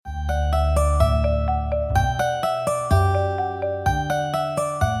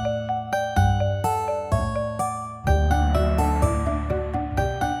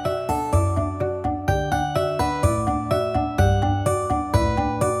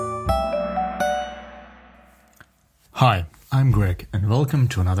Hi, I'm Greg, and welcome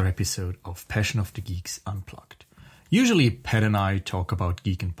to another episode of Passion of the Geeks Unplugged. Usually, Pat and I talk about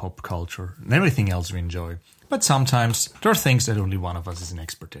geek and pop culture and everything else we enjoy, but sometimes there are things that only one of us is an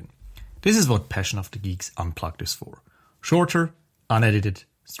expert in. This is what Passion of the Geeks Unplugged is for. Shorter, unedited,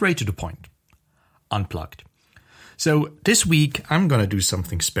 straight to the point. Unplugged. So this week I'm gonna do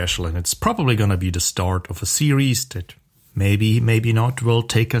something special, and it's probably gonna be the start of a series that maybe not will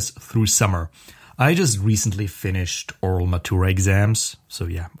take us through summer. I just recently finished oral matura exams, so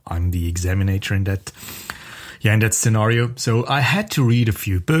I'm the examinator in that scenario. So I had to read a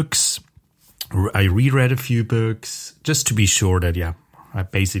few books. I reread a few books just to be sure that I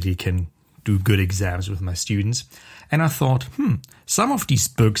basically can do good exams with my students. And I thought, some of these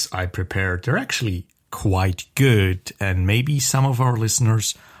books I prepared, they're actually quite good, and maybe some of our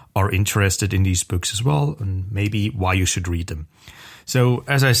listeners are interested in these books as well, and maybe why you should read them. So,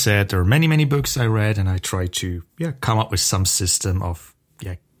 as I said, there are many books I read, and I try to come up with some system of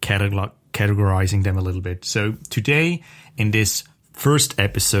categorizing them a little bit. So today, in this first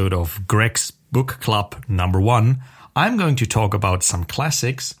episode of Greg's Book Club number 1, I'm going to talk about some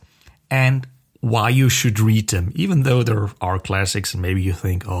classics and why you should read them, even though there are classics and maybe you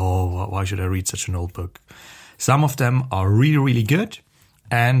think, oh, why should I read such an old book? Some of them are really good,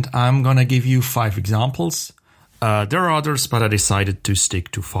 and I'm going to give you 5 examples. There are others, but I decided to stick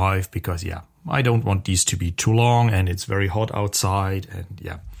to 5 because, I don't want these to be too long, and it's very hot outside,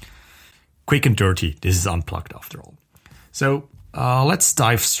 and quick and dirty. This is Unplugged after all. So let's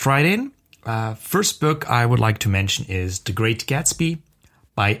dive straight in. First book I would like to mention is The Great Gatsby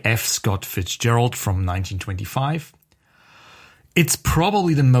by F. Scott Fitzgerald from 1925. It's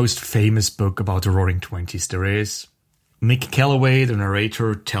probably the most famous book about the Roaring Twenties there is. Mick Callaway, the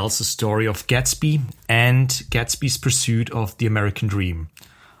narrator, tells the story of Gatsby and Gatsby's pursuit of the American dream.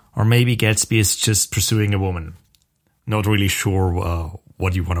 Or maybe Gatsby is just pursuing a woman. Not really sure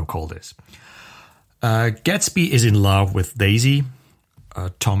what you want to call this. Gatsby is in love with Daisy,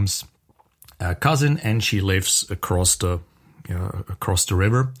 Tom's cousin, and she lives across the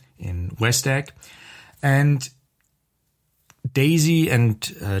river in West Egg. And Daisy, and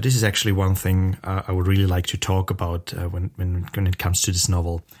this is actually one thing I would really like to talk about when it comes to this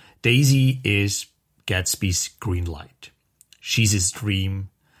novel. Daisy is Gatsby's green light. She's his dream,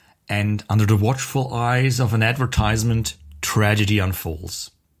 and under the watchful eyes of an advertisement, tragedy unfolds.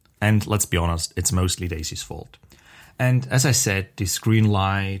 And let's be honest, it's mostly Daisy's fault. And as I said, this green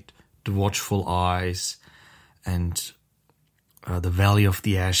light, the watchful eyes, and the Valley of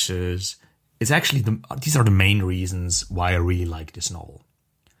the Ashes, it's actually these are the main reasons why I really like this novel.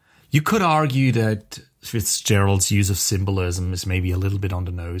 You could argue that Fitzgerald's use of symbolism is maybe a little bit on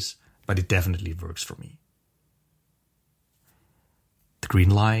the nose, but it definitely works for me. The green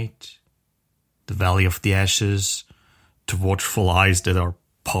light, the Valley of the Ashes, the watchful eyes that are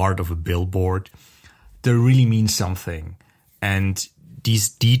part of a billboard, they really mean something. And these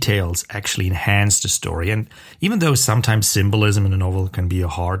details actually enhance the story. And even though sometimes symbolism in a novel can be a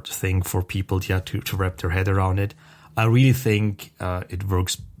hard thing for people to wrap their head around it, I really think it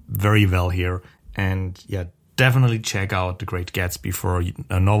works very well here. And definitely check out The Great Gatsby for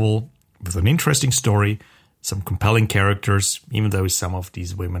a novel with an interesting story, some compelling characters, even though some of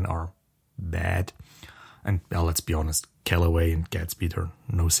these women are bad. And let's be honest, Callaway and Gatsby, they're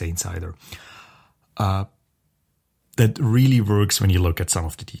no saints either. That really works when you look at some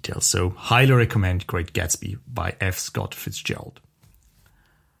of the details. So highly recommend Great Gatsby by F. Scott Fitzgerald.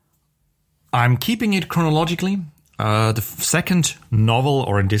 I'm keeping it chronologically. The second novel,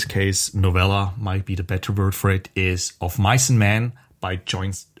 or in this case novella might be the better word for it, is Of Mice and Men by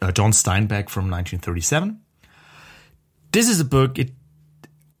John Steinbeck from 1937. This is a book,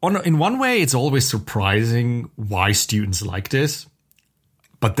 in one way it's always surprising why students like this.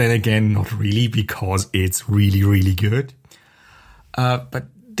 But then again, not really, because it's really good. But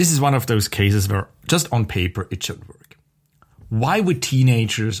this is one of those cases where just on paper it should work. Why would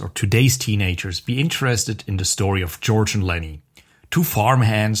teenagers, or today's teenagers, be interested in the story of George and Lenny, 2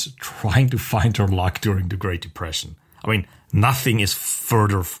 farmhands trying to find their luck during the Great Depression? I mean, nothing is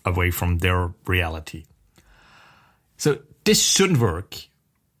further away from their reality. So this shouldn't work.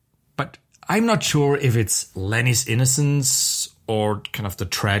 But I'm not sure if it's Lenny's innocence or kind of the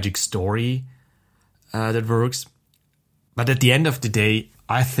tragic story that works. But at the end of the day,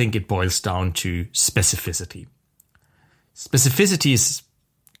 I think it boils down to specificity. Specificity is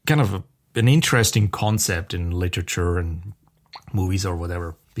kind of an interesting concept in literature and movies or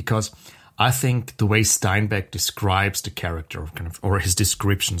whatever, because I think the way Steinbeck describes the character, or his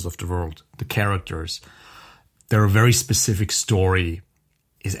descriptions of the world, the characters, their very specific story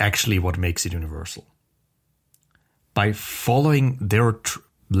is actually what makes it universal. by following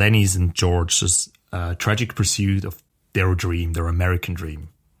Lenny's and George's tragic pursuit of their dream, their American dream,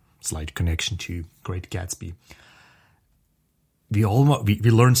 slight connection to Great Gatsby, we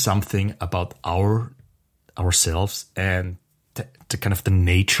learn something about ourselves and the kind of the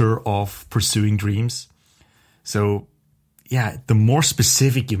nature of pursuing dreams. So, yeah, the more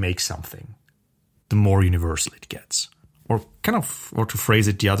specific you make something, the more universal it gets. Or to phrase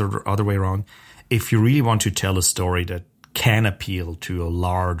it the other way around, if you really want to tell a story that can appeal to a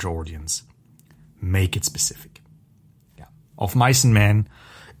large audience, make it specific. Yeah. Of Mice and Men,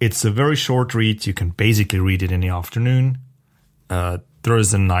 it's a very short read. You can basically read it in the afternoon. There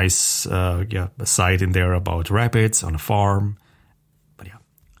is a nice a side in there about rabbits on a farm. But yeah,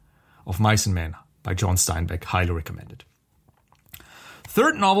 Of Mice and Men by John Steinbeck, highly recommended.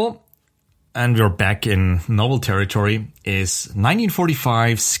 Third novel, and we're back in novel territory, is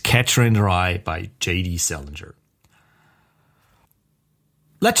 1945's Catcher in the Rye by J.D. Salinger.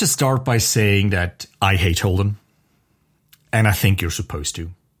 Let's just start by saying that I hate Holden, and I think you're supposed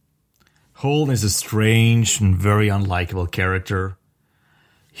to. Holden is a strange and very unlikable character.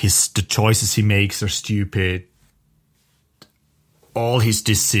 The choices he makes are stupid. All his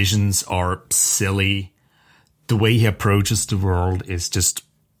decisions are silly. The way he approaches the world is just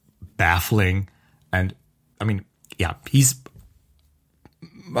baffling. And, I mean, yeah,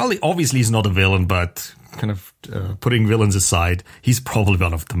 obviously he's not a villain, but kind of putting villains aside, he's probably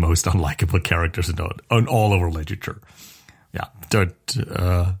one of the most unlikable characters in all over literature. Yeah,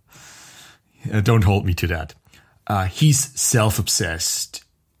 don't hold me to that. He's self-obsessed.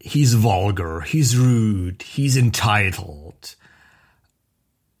 He's vulgar. He's rude. He's entitled.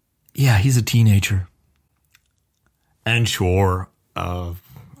 Yeah, he's a teenager. And sure,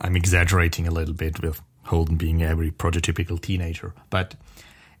 I'm exaggerating a little bit with Holden being every prototypical teenager, but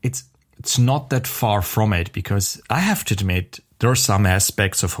it's not that far from it, because I have to admit there are some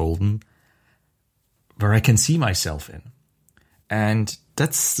aspects of Holden where I can see myself in. And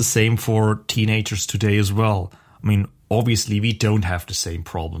that's the same for teenagers today as well. I mean, obviously we don't have the same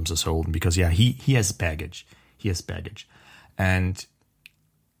problems as Holden because, yeah, he has baggage. He has baggage. And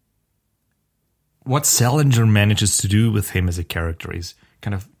what Salinger manages to do with him as a character is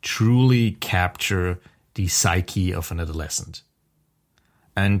kind of truly capture the psyche of an adolescent.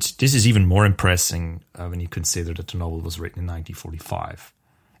 And this is even more impressive when you consider that the novel was written in 1945.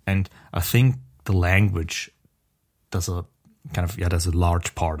 And I think the language does a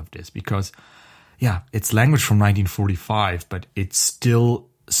large part of this because, yeah, it's language from 1945, but it still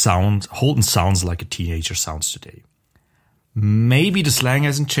Holden sounds like a teenager sounds today. Maybe the slang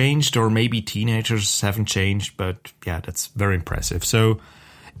hasn't changed, or maybe teenagers haven't changed, but yeah, that's very impressive. So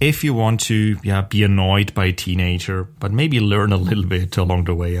if you want to be annoyed by a teenager, but maybe learn a little bit along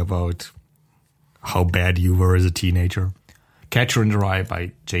the way about how bad you were as a teenager, Catcher in the Rye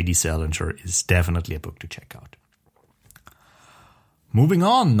by J.D. Salinger is definitely a book to check out. Moving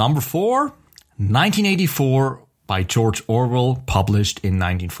on, number 4, 1984 by George Orwell, published in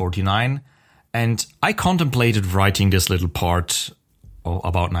 1949. And I contemplated writing this little part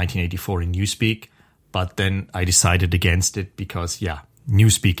about 1984 in Newspeak, but then I decided against it because, yeah,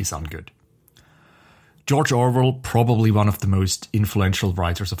 Newspeak is ungood. George Orwell, probably one of the most influential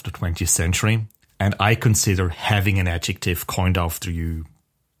writers of the 20th century, and I consider having an adjective coined after you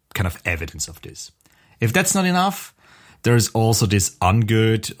kind of evidence of this. If that's not enough, there's also this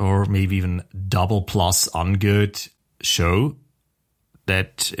ungood, or maybe even double plus ungood show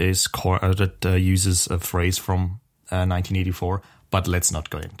that uses a phrase from 1984, but let's not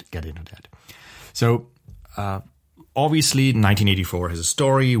get into that. So, obviously, 1984 has a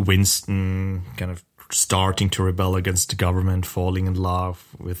story. Winston kind of starting to rebel against the government, falling in love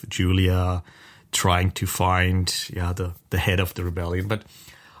with Julia, trying to find the head of the rebellion. But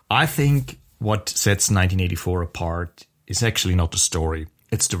I think what sets 1984 apart is actually not the story,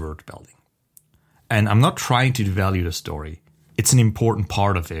 it's the world building. And I'm not trying to devalue the story. It's an important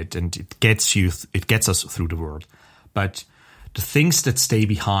part of it, and it gets us through the world. But the things that stay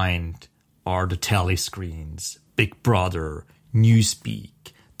behind are the tally screens, Big Brother,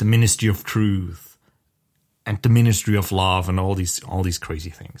 Newspeak, the Ministry of Truth, and the Ministry of Love, and all these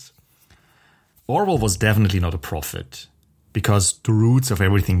crazy things. Orwell was definitely not a prophet, because the roots of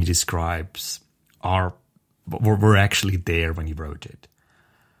everything he describes were actually there when he wrote it.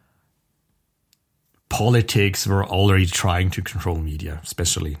 Politics were already trying to control media,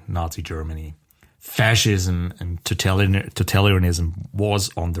 especially Nazi Germany. Fascism and totalitarianism was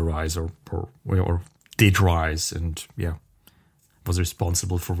on the rise, or did rise, and was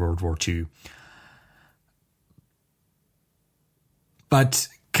responsible for World War II. But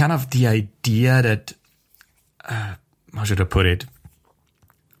kind of the idea that how should I put it?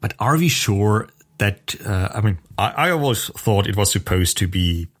 But are we sure that, I always thought it was supposed to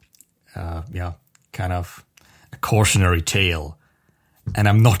be, kind of a cautionary tale. And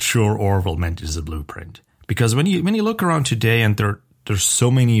I'm not sure Orwell meant it as a blueprint. Because when you look around today, and there's so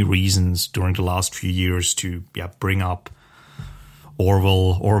many reasons during the last few years to bring up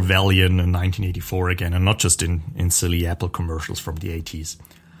Orwellian in 1984 again, and not just in silly Apple commercials from the 80s.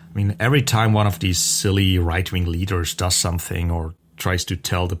 I mean, every time one of these silly right-wing leaders does something or tries to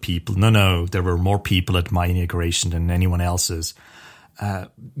tell the people, no, there were more people at my inauguration than anyone else's,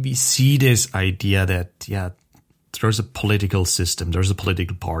 we see this idea that, there's a political system, there's a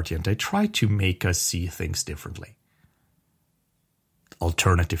political party, and they try to make us see things differently.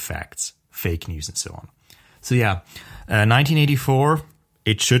 Alternative facts, fake news, and so on. So 1984,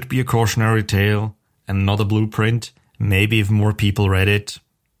 it should be a cautionary tale and not a blueprint. Maybe if more people read it,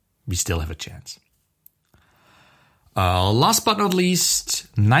 we still have a chance. Last but not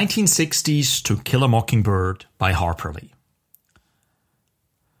least, 1960s To Kill a Mockingbird by Harper Lee.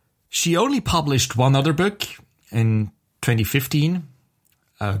 She only published one other book in 2015,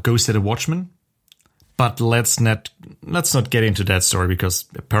 Ghost at a Watchman. But let's not get into that story because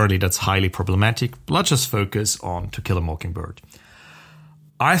apparently that's highly problematic. Let's just focus on To Kill a Mockingbird.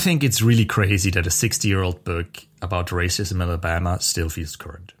 I think it's really crazy that a 60-year-old book about racism in Alabama still feels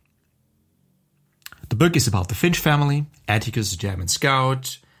current. The book is about the Finch family, Atticus, a German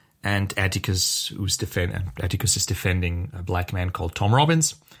scout, and Atticus is defending a black man called Tom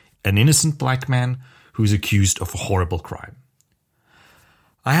Robbins, an innocent black man who's accused of a horrible crime.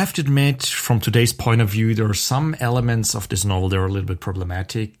 I have to admit, from today's point of view, there are some elements of this novel that are a little bit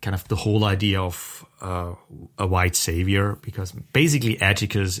problematic. Kind of the whole idea of a white savior, because basically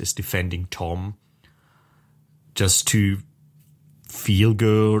Atticus is defending Tom just to feel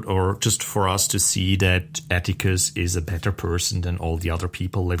good or just for us to see that Atticus is a better person than all the other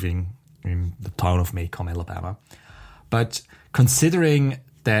people living in the town of Macomb, Alabama. But considering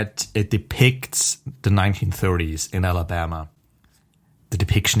that it depicts the 1930s in Alabama, the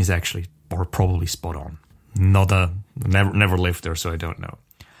depiction is actually or probably spot on. Never lived there, so I don't know.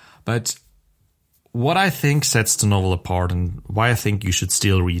 But what I think sets the novel apart and why I think you should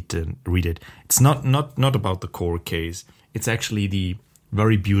still read it, it's not about the court case. It's actually the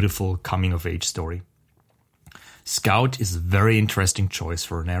very beautiful coming-of-age story. Scout is a very interesting choice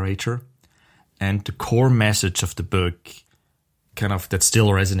for a narrator, and the core message of the book, kind of that still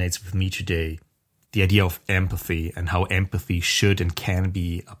resonates with me today, the idea of empathy and how empathy should and can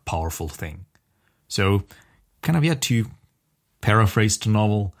be a powerful thing. So, to paraphrase the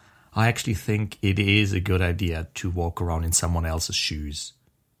novel, I actually think it is a good idea to walk around in someone else's shoes,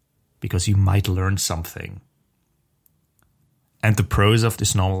 because you might learn something. And the prose of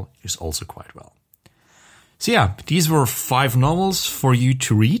this novel is also quite well. So these were 5 novels for you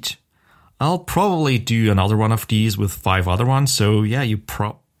to read. I'll probably do another one of these with 5 other ones, so you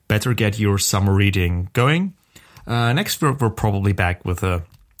better get your summer reading going. Next week we're probably back with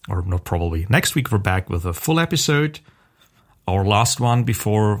next week we're back with a full episode. Our last one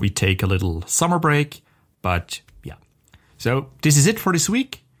before we take a little summer break. But so this is it for this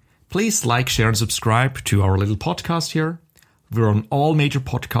week. Please like, share, and subscribe to our little podcast here. We're on all major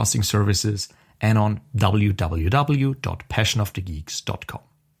podcasting services and on www.passionofthegeeks.com.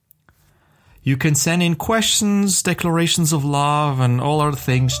 You can send in questions, declarations of love, and all other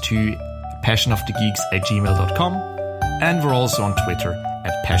things to passionofthegeeks@gmail.com. And we're also on Twitter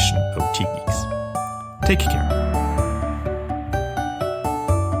 @PassionOTGeeks. Take care.